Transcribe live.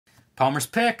Palmer's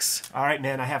Picks. All right,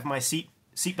 man. I have my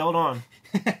seatbelt on.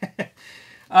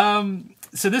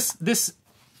 So this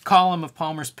column of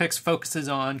Palmer's Picks focuses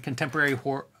on contemporary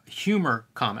humor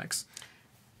comics.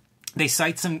 They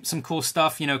cite some cool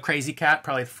stuff. You know, Crazy Cat,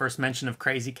 probably the first mention of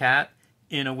Crazy Cat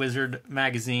in a Wizard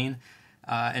magazine.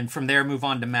 And from there, move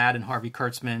on to Mad and Harvey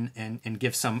Kurtzman and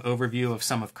give some overview of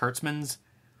some of Kurtzman's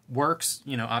works.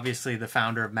 You know, obviously the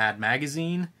founder of Mad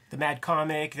Magazine. The Mad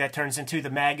comic that turns into the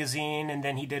magazine, and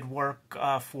then he did work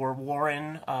for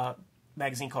Warren,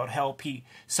 magazine called Help. He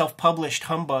self-published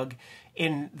Humbug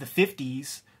in the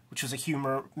 50s, which was a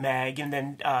humor mag, and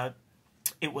then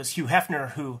it was Hugh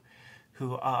Hefner who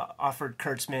offered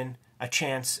Kurtzman a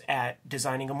chance at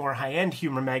designing a more high-end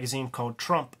humor magazine called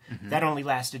Trump. Mm-hmm. That only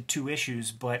lasted 2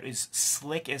 issues, but is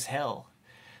slick as hell.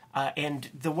 And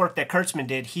the work that Kurtzman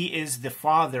did, he is the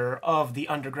father of the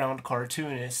underground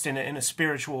cartoonist in a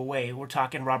spiritual way. We're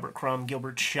talking Robert Crumb,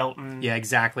 Gilbert Shelton. Yeah,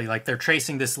 exactly. Like, they're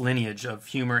tracing this lineage of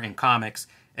humor in comics,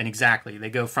 and exactly, they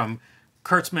go from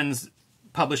Kurtzman's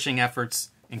publishing efforts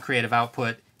and creative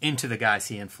output into the guys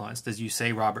he influenced. As you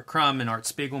say, Robert Crumb and Art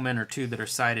Spiegelman are 2 that are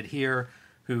cited here,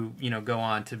 who, you know, go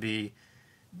on to be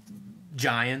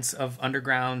giants of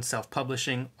underground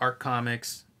self-publishing art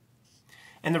comics.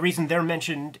 And the reason they're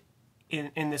mentioned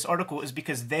in this article is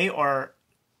because they are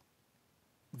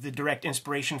the direct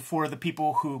inspiration for the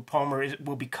people who Palmer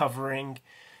will be covering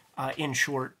in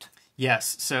short.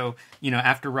 Yes. So, you know,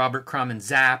 after Robert Crumb and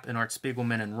Zap and Art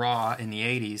Spiegelman and Raw in the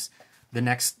 80s, the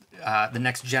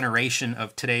next generation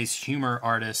of today's humor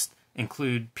artists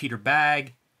include Peter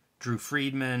Bagge, Drew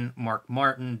Friedman, Mark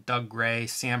Martin, Doug Gray,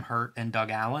 Sam Hurt, and Doug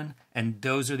Allen. And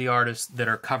those are the artists that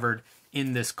are covered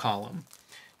in this column.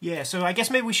 Yeah, so I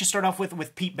guess maybe we should start off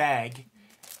with Pete Bagge.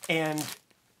 And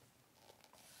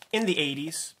in the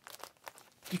 80s,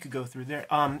 you could go through there,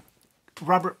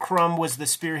 Robert Crumb was the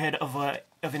spearhead of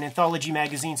an anthology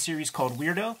magazine series called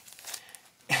Weirdo.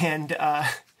 And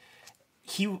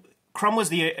Crumb was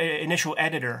the initial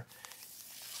editor.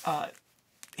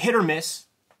 Hit or miss,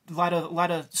 a lot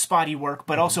of spotty work,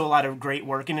 but also a lot of great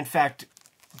work. And in fact,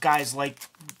 guys like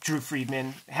Drew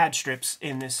Friedman had strips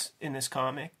in this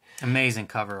comic. Amazing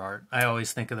cover art. I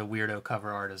always think of the Weirdo cover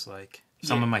art as like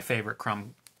some of my favorite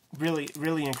Crumb. Really,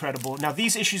 really incredible. Now,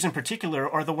 these issues in particular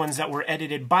are the ones that were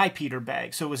edited by Peter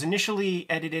Bagge. So it was initially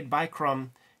edited by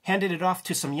Crumb, handed it off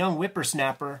to some young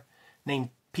whippersnapper named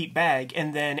Pete Bagge,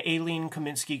 and then Aileen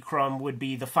Kaminsky Crumb would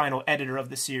be the final editor of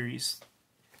the series.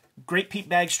 Great Pete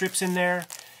Bagge strips in there,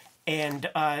 and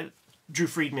Drew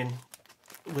Friedman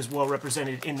was well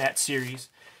represented in that series.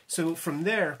 So from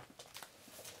there,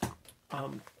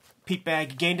 Pete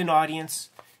Bagge gained an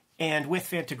audience, and with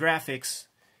Fantagraphics,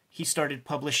 he started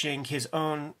publishing his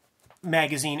own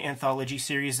magazine anthology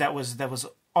series. That was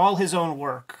all his own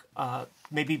work,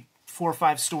 maybe 4 or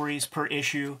 5 stories per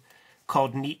issue,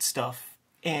 called Neat Stuff.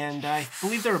 And I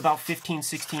believe there were about 15,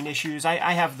 16 issues.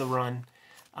 I have the run.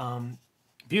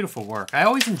 Beautiful work. I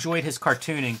always enjoyed his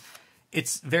cartooning.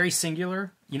 It's very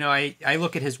singular. You know, I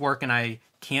look at his work and I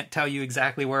can't tell you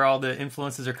exactly where all the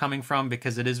influences are coming from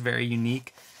because it is very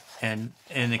unique and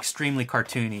extremely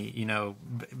cartoony. You know,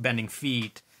 bending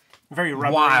feet, very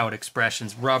rubbery. Wild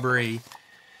expressions, rubbery.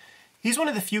 He's one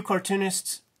of the few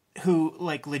cartoonists who,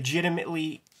 like,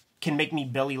 legitimately can make me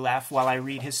belly laugh while I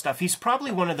read his stuff. He's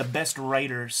probably one of the best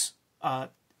writers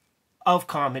of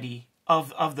comedy,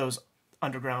 of those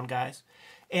underground guys.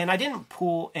 And I didn't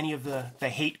pull any of the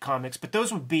hate comics, but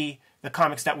those would be the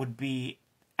comics that would be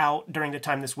out during the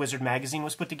time this Wizard magazine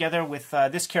was put together, with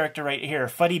this character right here,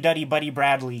 Fuddy Duddy Buddy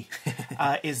Bradley,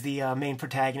 is the main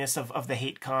protagonist of the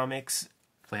hate comics.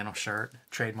 Flannel shirt,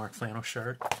 trademark flannel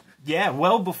shirt. Yeah,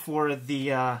 well before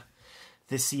the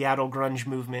Seattle grunge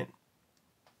movement.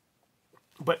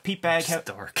 But Pete Bagge,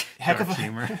 dark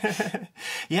humor.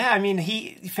 Yeah, I mean,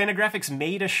 Fantagraphics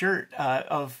made a shirt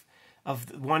of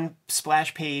one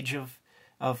splash page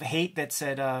of hate that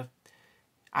said,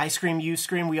 I scream, you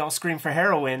scream, we all scream for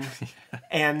heroin.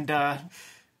 And, That's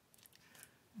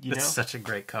such a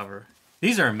great cover.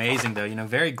 These are amazing, though. You know,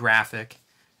 very graphic.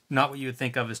 Not what you would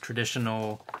think of as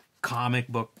traditional comic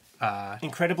book.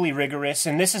 Incredibly rigorous.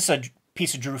 And this is a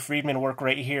piece of Drew Friedman work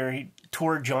right here.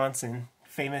 Tor Johnson,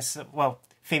 famous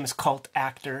cult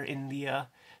actor in the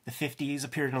 50s,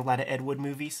 appeared in a lot of Ed Wood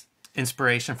movies.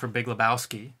 Inspiration for Big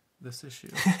Lebowski, this issue.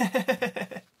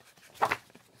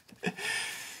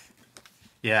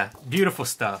 Yeah, beautiful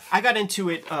stuff. I got into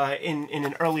it in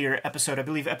an earlier episode, I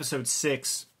believe episode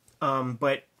 6.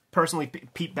 But personally,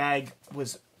 Pete Bagge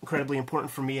was incredibly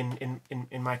important for me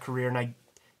in my career, and I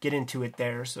get into it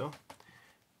there, so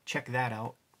check that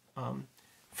out.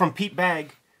 From Pete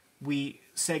Bagge, we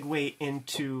segue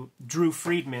into Drew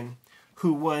Friedman,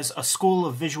 who was a School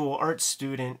of Visual Arts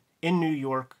student in New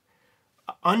York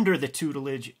under the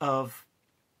tutelage of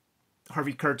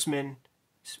Harvey Kurtzman,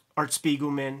 Art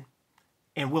Spiegelman,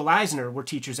 and Will Eisner were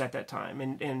teachers at that time.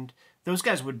 And those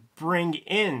guys would bring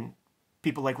in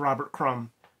people like Robert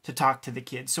Crumb to talk to the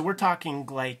kids. So we're talking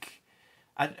like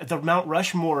the Mount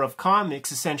Rushmore of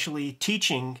comics, essentially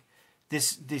teaching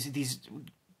these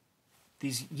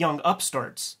young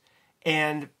upstarts.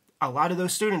 And a lot of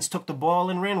those students took the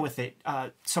ball and ran with it.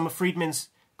 Some of Friedman's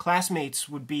classmates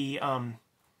would be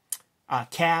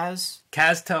Kaz.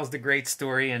 Kaz tells the great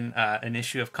story in an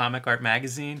issue of Comic Art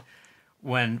magazine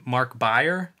when Mark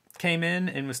Beyer came in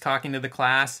and was talking to the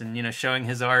class and, you know, showing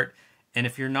his art. And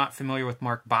if you're not familiar with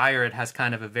Mark Beyer, it has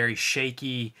kind of a very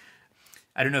shaky,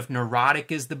 I don't know if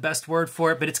neurotic is the best word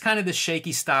for it, but it's kind of this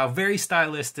shaky style, very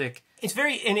stylistic. It's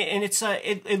very, and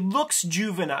it looks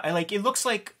juvenile. Like, it looks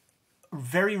like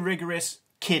very rigorous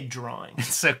kid drawing.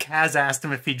 So Kaz asked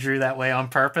him if he drew that way on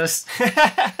purpose.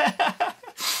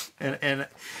 and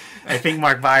I think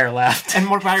Mark Beyer laughed. And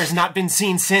Mark Beyer has not been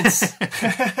seen since.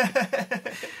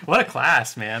 What a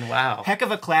class, man. Wow. Heck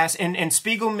of a class. And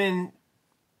Spiegelman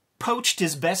poached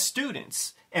his best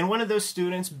students. And one of those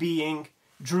students being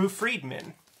Drew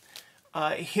Friedman.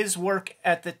 His work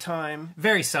at the time...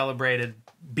 Very celebrated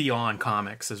beyond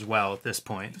comics as well at this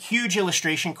point. Huge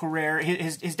illustration career.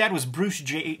 His dad was Bruce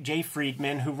J.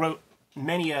 Friedman, who wrote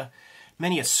many a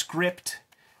script,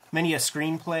 many a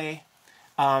screenplay.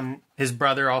 His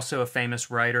brother, also a famous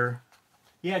writer.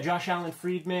 Yeah, Josh Allen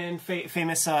Friedman,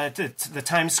 famous the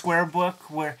Times Square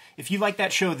book, where if you like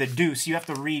that show, The Deuce, you have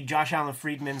to read Josh Allen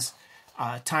Friedman's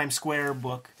Times Square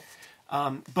book.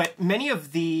 But many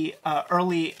of the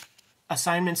early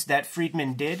assignments that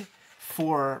Friedman did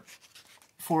for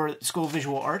School of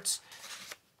Visual Arts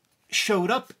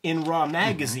showed up in Raw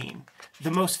magazine. Mm-hmm.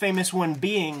 The most famous one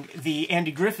being the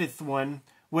Andy Griffith one,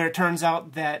 where it turns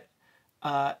out that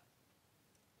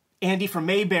Andy from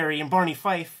Mayberry and Barney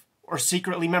Fife are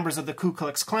secretly members of the Ku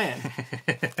Klux Klan.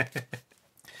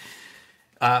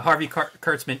 Harvey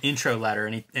Kurtzman intro letter,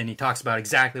 and he talks about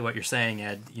exactly what you're saying,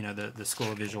 Ed. You know, the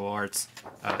School of Visual Arts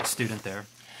student there.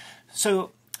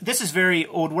 So this is very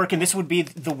old work, and this would be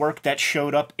the work that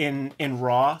showed up in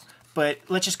Raw. But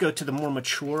let's just go to the more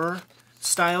mature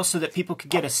style so that people could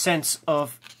get a sense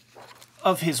of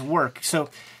his work. So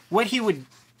what he would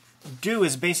do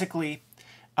is basically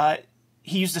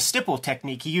he used a stipple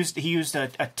technique. He used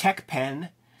a tech pen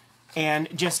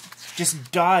and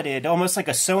just dotted, almost like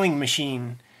a sewing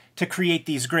machine, to create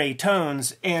these gray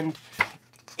tones. And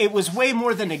it was way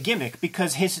more than a gimmick,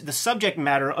 because the subject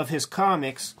matter of his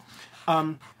comics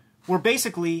were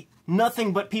basically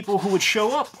nothing but people who would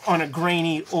show up on a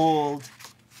grainy old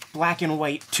black and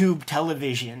white tube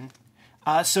television.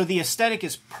 So the aesthetic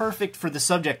is perfect for the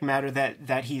subject matter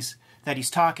that he's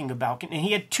talking about. And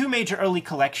he had two major early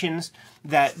collections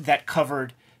that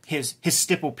covered his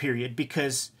stipple period,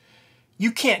 because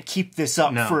you can't keep this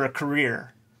up for a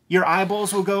career. Your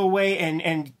eyeballs will go away,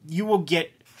 and you will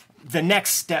get the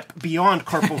next step beyond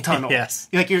carpal tunnel. Yes.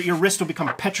 Like your wrist will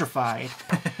become petrified.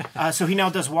 So he now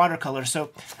does watercolor. So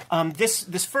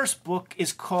this first book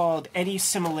is called Any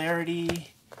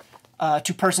Similarity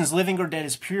to Persons Living or Dead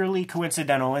is Purely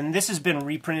Coincidental. And this has been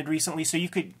reprinted recently, so you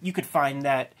could find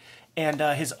that. And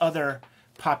his other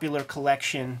popular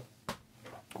collection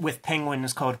with Penguin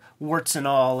is called Warts and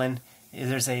All. And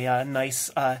there's a nice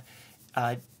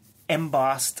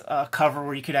embossed cover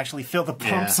where you could actually feel the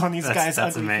bumps on these guys'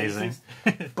 that's ugly amazing.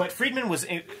 faces. But Friedman was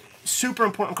a super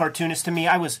important cartoonist to me.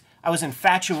 I was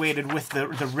infatuated with the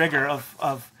rigor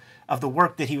of the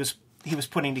work that he was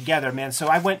putting together, man. So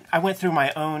I went through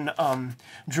my own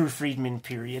Drew Friedman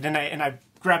period, and I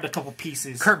grabbed a couple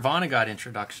pieces. Kurt Vonnegut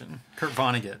introduction.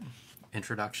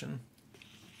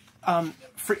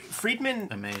 Friedman.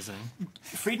 Amazing.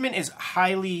 Friedman is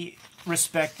highly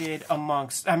respected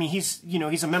amongst. I mean,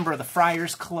 he's a member of the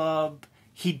Friars Club.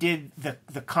 He did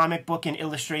the comic book and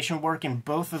illustration work in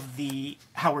both of the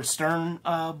Howard Stern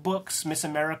books, Miss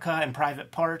America and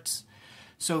Private Parts.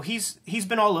 So he's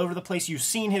been all over the place. You've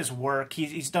seen his work.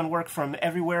 He's done work from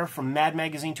everywhere, from Mad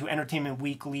Magazine to Entertainment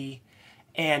Weekly,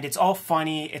 and it's all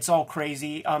funny. It's all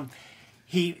crazy.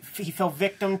 He fell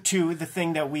victim to the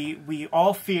thing that we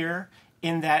all fear,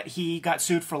 in that he got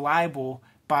sued for libel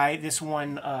by this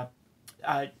one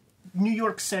New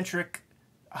York-centric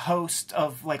host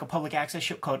of like a public access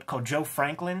show called Joe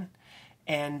Franklin,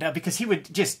 and because he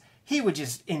would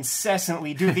just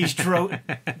incessantly do these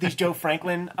Joe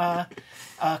Franklin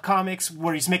comics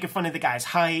where he's making fun of the guy's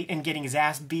height and getting his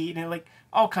ass beat and like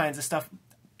all kinds of stuff.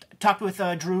 Talked with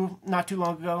Drew not too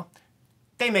long ago.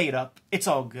 They made up. It's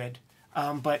all good.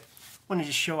 But I want to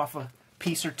just show off a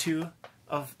piece or two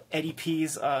of Eddie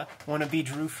P's wannabe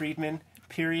Drew Friedman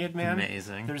period, man.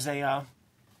 Amazing. There's a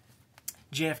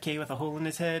JFK with a hole in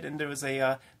his head, and there was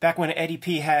a back when Eddie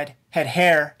P had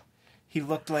hair, he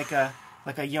looked like a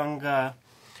young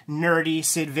nerdy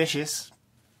Sid Vicious.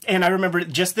 And I remember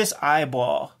just this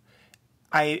eyeball.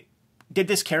 I did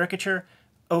this caricature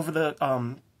over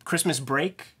the Christmas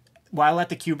break while at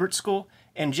the Kubert School,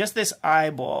 and just this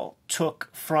eyeball took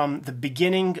from the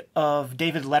beginning of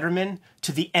David Letterman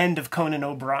to the end of Conan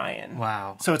O'Brien.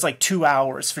 Wow. So it's like 2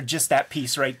 hours for just that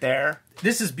piece right there.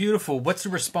 This is beautiful. What's the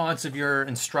response of your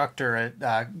instructor at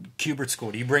Kubert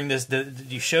School? Do you bring this? Do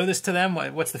you show this to them?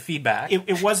 What's the feedback?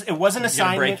 It was an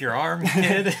assignment. Break your arm,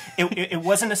 kid. it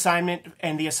was an assignment,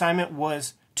 and the assignment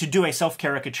was to do a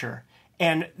self-caricature.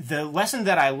 And the lesson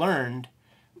that I learned,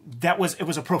 it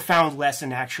was a profound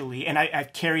lesson, actually, and I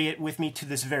carry it with me to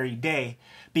this very day,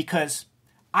 because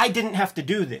I didn't have to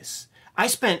do this. I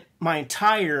spent my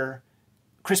entire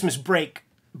Christmas break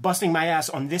busting my ass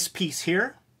on this piece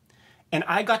here, and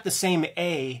I got the same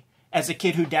A as a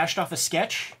kid who dashed off a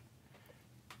sketch.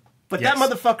 But yes. That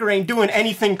motherfucker ain't doing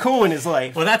anything cool in his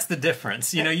life. Well, that's the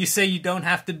difference. You know, you say you wouldn't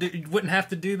have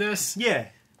to do this. Yeah.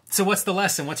 So what's the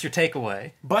lesson? What's your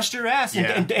takeaway? Bust your ass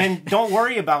and don't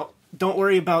worry about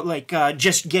like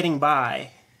just getting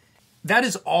by. That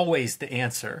is always the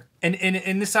answer.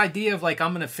 And this idea of like,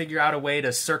 I'm going to figure out a way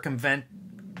to circumvent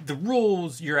the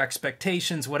rules, your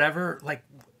expectations, whatever, like,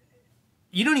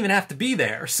 you don't even have to be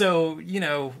there. So, you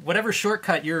know, whatever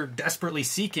shortcut you're desperately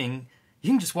seeking, you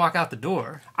can just walk out the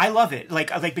door. I love it.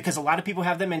 Like because a lot of people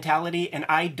have that mentality and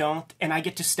I don't, and I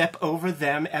get to step over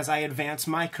them as I advance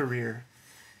my career.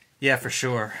 Yeah, for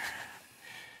sure.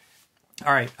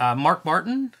 All right, Mark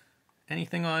Martin.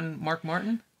 Anything on Mark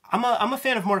Martin? I'm a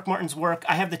fan of Mark Martin's work.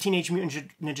 I have the Teenage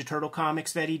Mutant Ninja Turtle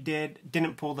comics that he did.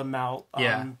 Didn't pull them out.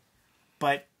 Yeah.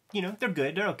 But, you know, they're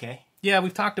good. They're okay. Yeah,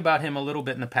 we've talked about him a little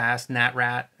bit in the past. Gnat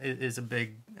Rat is a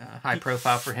big high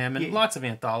profile for him. And lots of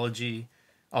anthology,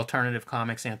 alternative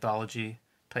comics anthology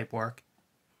type work.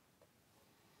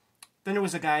 Then there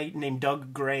was a guy named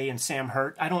Doug Gray and Sam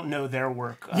Hurt. I don't know their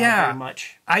work very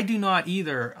much. I do not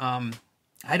either.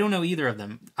 I don't know either of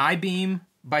them. Eyebeam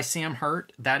by Sam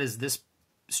Hurt, that is this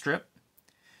strip.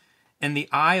 And The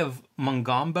Eye of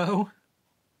Mongombo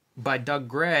by Doug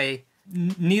Gray,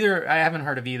 I haven't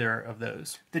heard of either of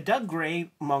those. The Doug Gray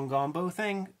Mongombo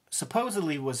thing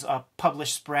supposedly was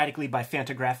published sporadically by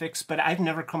Fantagraphics, but I've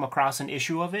never come across an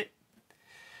issue of it.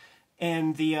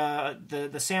 And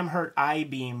the Sam Hurt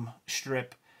Eyebeam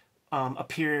strip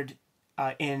appeared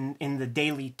in the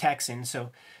Daily Texan,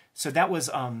 so that was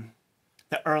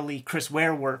the early Chris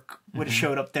Ware work would have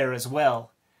showed up there as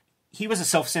well. He was a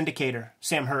self-syndicator,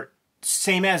 Sam Hurt,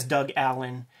 same as Doug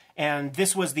Allen, and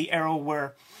this was the era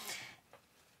where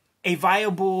a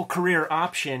viable career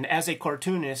option as a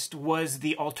cartoonist was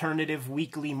the alternative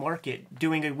weekly market,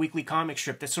 doing a weekly comic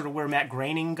strip. That's sort of where Matt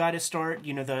Groening got his start.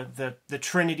 You know, the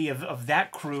trinity of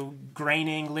that crew,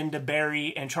 Groening, Linda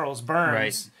Berry, and Charles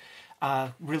Burns,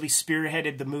 really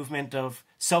spearheaded the movement of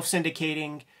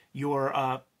self-syndicating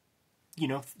your,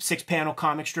 6-panel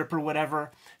comic strip or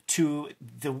whatever to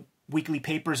the weekly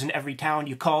papers in every town.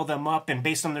 You call them up, and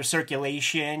based on their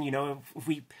circulation, you know, if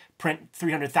we print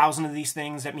 300,000 of these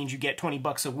things, that means you get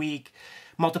 $20 a week.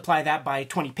 Multiply that by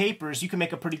 20 papers, you can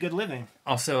make a pretty good living.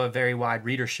 Also a very wide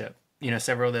readership. You know,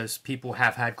 several of those people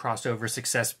have had crossover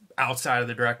success outside of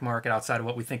the direct market, outside of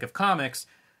what we think of comics.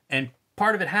 And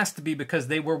part of it has to be because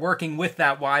they were working with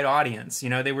that wide audience. You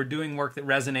know, they were doing work that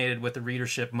resonated with the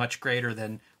readership much greater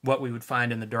than what we would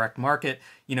find in the direct market.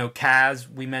 You know, Kaz,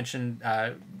 we mentioned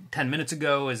 10 minutes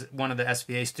ago, is one of the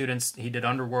SVA students. He did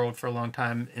Underworld for a long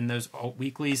time in those alt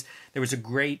weeklies. There was a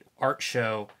great art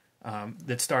show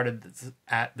that started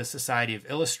at the Society of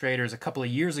Illustrators a couple of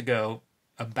years ago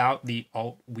about the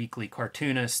alt weekly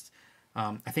Cartoonist.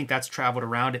 I think that's traveled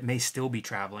around. It may still be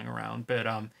traveling around, but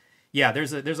yeah,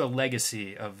 there's a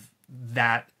legacy of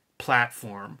that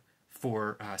platform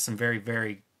for some very,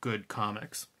 very good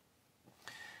comics.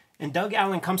 And Doug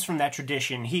Allen comes from that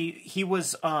tradition. He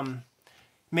was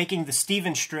making the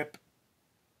Steven strip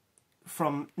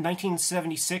from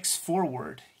 1976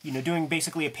 forward, you know, doing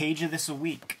basically a page of this a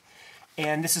week.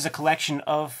 And this is a collection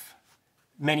of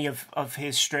many of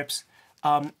his strips.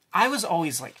 I was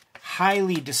always like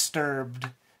highly disturbed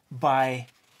by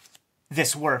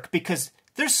this work because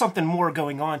there's something more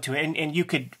going on to it. And you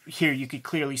could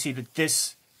clearly see that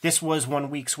this was 1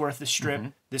 week's worth of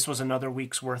strip. This was another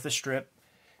week's worth of strip,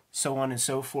 so on and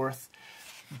so forth.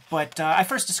 But I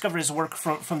first discovered his work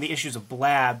from the issues of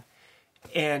Blab,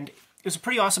 and it was a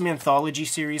pretty awesome anthology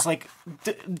series. Like,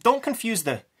 don't confuse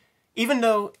even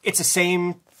though it's the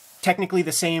same technically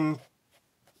the same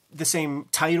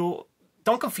title.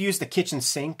 Don't confuse the kitchen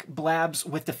sink blabs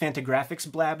with the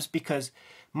Fantagraphics blabs, because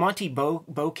Monty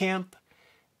Beauchamp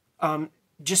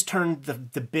just turned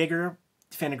the bigger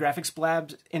Fantagraphics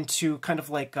blabs into kind of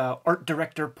like art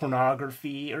director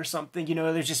pornography or something. You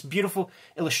know, there's just beautiful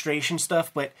illustration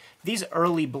stuff, but these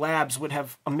early blabs would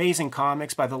have amazing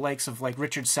comics by the likes of like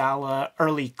Richard Sala.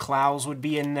 Early Clowes would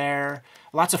be in there.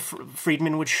 Lots of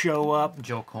Friedman would show up.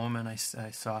 Joel Coleman, I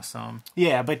saw some.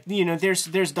 Yeah, but you know,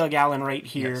 there's Doug Allen right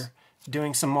here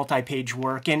doing some multi-page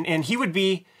work, and he would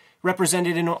be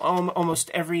represented in almost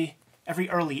every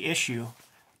early issue.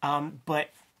 But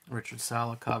Richard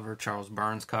Sala cover, Charles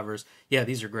Burns covers. Yeah,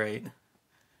 these are great.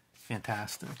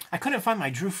 Fantastic. I couldn't find my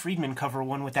Drew Friedman cover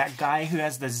one with that guy who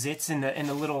has the zits and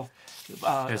the little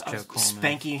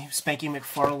Spanky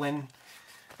McFarlane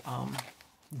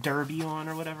derby on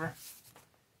or whatever.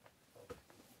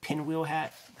 Pinwheel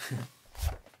hat.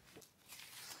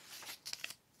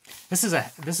 This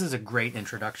is a great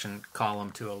introduction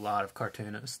column to a lot of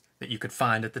cartoonists that you could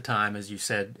find at the time, as you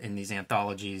said, in these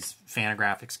anthologies,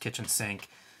 Fantagraphics, Kitchen Sink.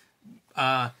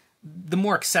 The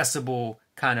more accessible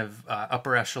kind of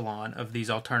upper echelon of these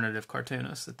alternative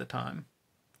cartoonists at the time.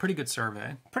 Pretty good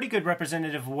survey. Pretty good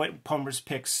representative of what Palmer's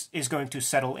Picks is going to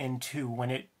settle into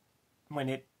when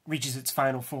it reaches its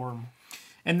final form.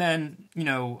 And then, you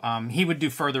know, he would do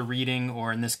further reading,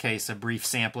 or in this case, a brief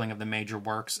sampling of the major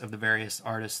works of the various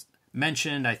artists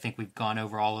mentioned. I think we've gone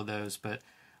over all of those, but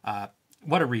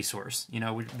what a resource. You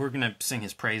know, we're going to sing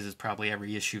his praises probably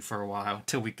every issue for a while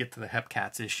until we get to the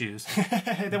Hepcats issues.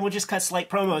 Then we'll just cut slight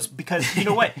promos because, you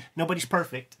know what? Nobody's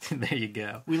perfect. There you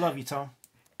go. We love you, Tom.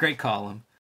 Great column.